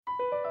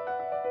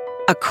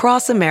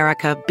Across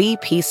America,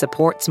 BP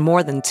supports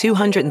more than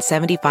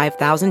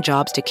 275,000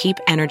 jobs to keep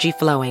energy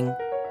flowing.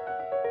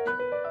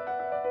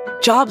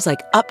 Jobs like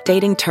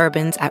updating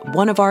turbines at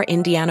one of our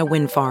Indiana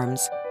wind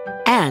farms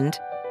and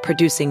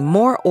producing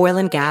more oil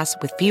and gas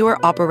with fewer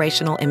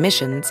operational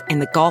emissions in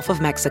the Gulf of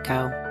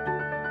Mexico.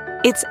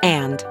 It's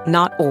and,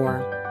 not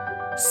or.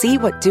 See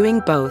what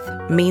doing both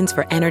means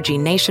for energy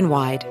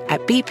nationwide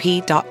at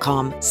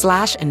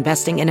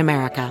bp.com/investing in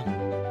America.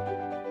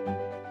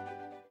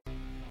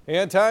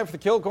 And time for the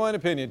Kilcoyne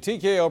Opinion.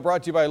 TKO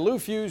brought to you by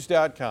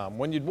LouFuse.com.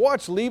 When you'd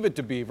watch Leave It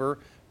to Beaver,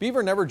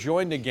 Beaver never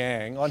joined a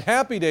gang. On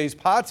Happy Days,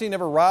 Potsy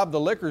never robbed the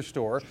liquor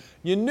store.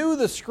 You knew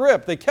the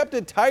script. They kept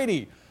it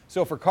tidy.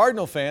 So for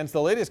Cardinal fans,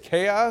 the latest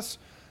chaos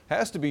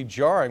has to be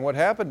jarring. What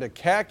happened to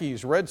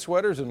khakis, red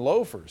sweaters, and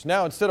loafers?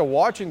 Now, instead of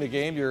watching the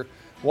game, you're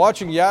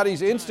watching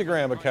Yachty's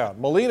Instagram account.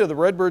 Molina, the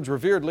Redbirds'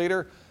 revered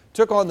leader,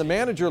 took on the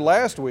manager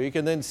last week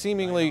and then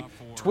seemingly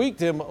tweaked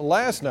him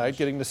last night,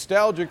 getting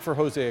nostalgic for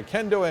Jose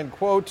Oquendo and,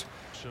 quote,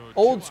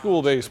 old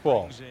school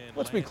baseball.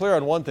 Let's be clear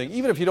on one thing.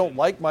 Even if you don't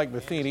like Mike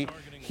Matheny,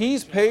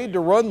 he's paid to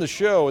run the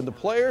show, and the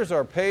players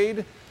are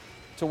paid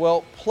to,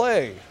 well,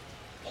 play.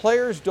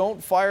 Players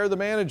don't fire the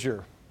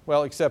manager,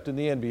 well, except in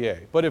the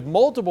NBA. But if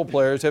multiple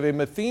players have a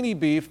Matheny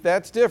beef,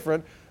 that's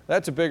different.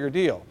 That's a bigger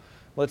deal.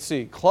 Let's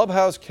see.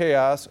 Clubhouse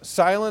chaos,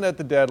 silent at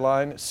the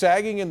deadline,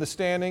 sagging in the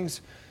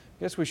standings.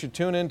 Guess we should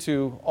tune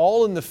into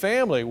All in the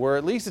Family, where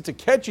at least it's a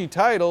catchy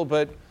title,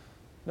 but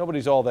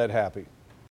nobody's all that happy.